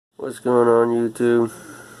What's going on, YouTube?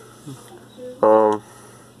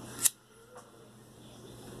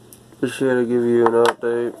 Just here to give you an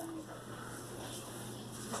update.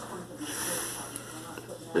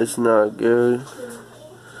 It's not good.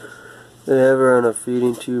 They have her on a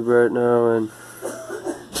feeding tube right now, and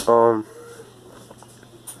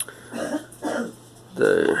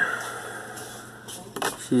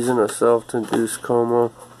she's in a self-induced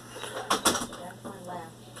coma,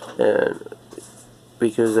 and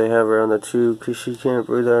because they have her on the tube, because she can't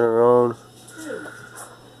breathe on her own,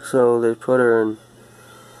 so they put her in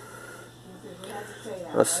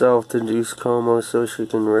a self-induced coma so she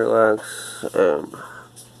can relax and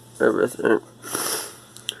everything.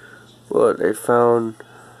 But they found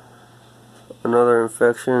another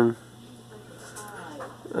infection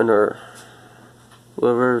in her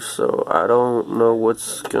liver, so I don't know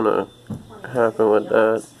what's gonna happen with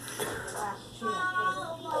that.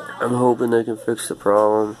 I'm hoping they can fix the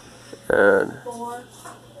problem, and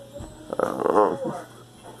I don't know.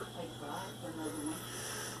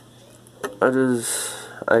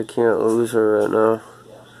 I can't lose her right now,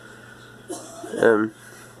 and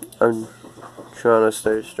I'm trying to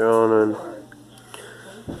stay strong, and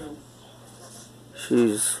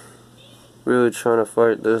she's really trying to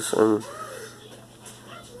fight this and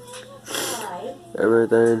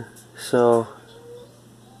everything. So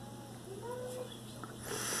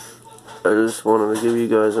I just wanted to give you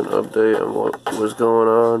guys an update on what was going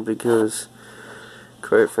on, because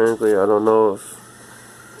quite frankly I don't know if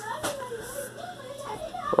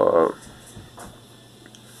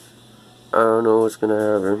I don't know what's gonna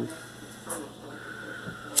happen.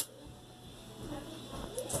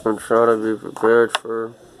 I'm trying to be prepared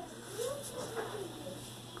for.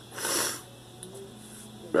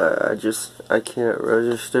 I can't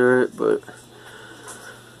register it, but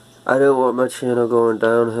I didn't want my channel going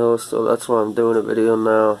downhill, so that's why I'm doing a video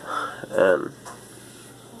now, and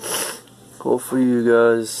hopefully you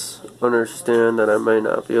guys understand that I may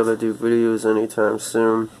not be able to do videos anytime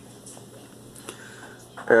soon,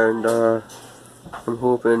 and I'm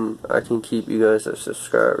hoping I can keep you guys as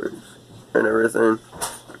subscribers and everything.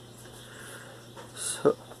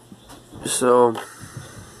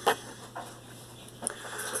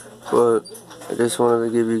 But I just wanted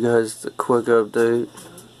to give you guys the quick update,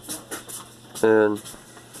 and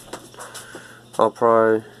I'll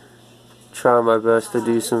probably try my best to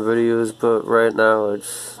do some videos, but right now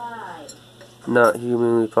it's not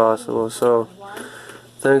humanly possible. So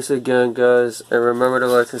thanks again, guys, and remember to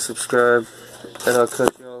like and subscribe, and I'll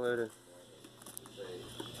catch you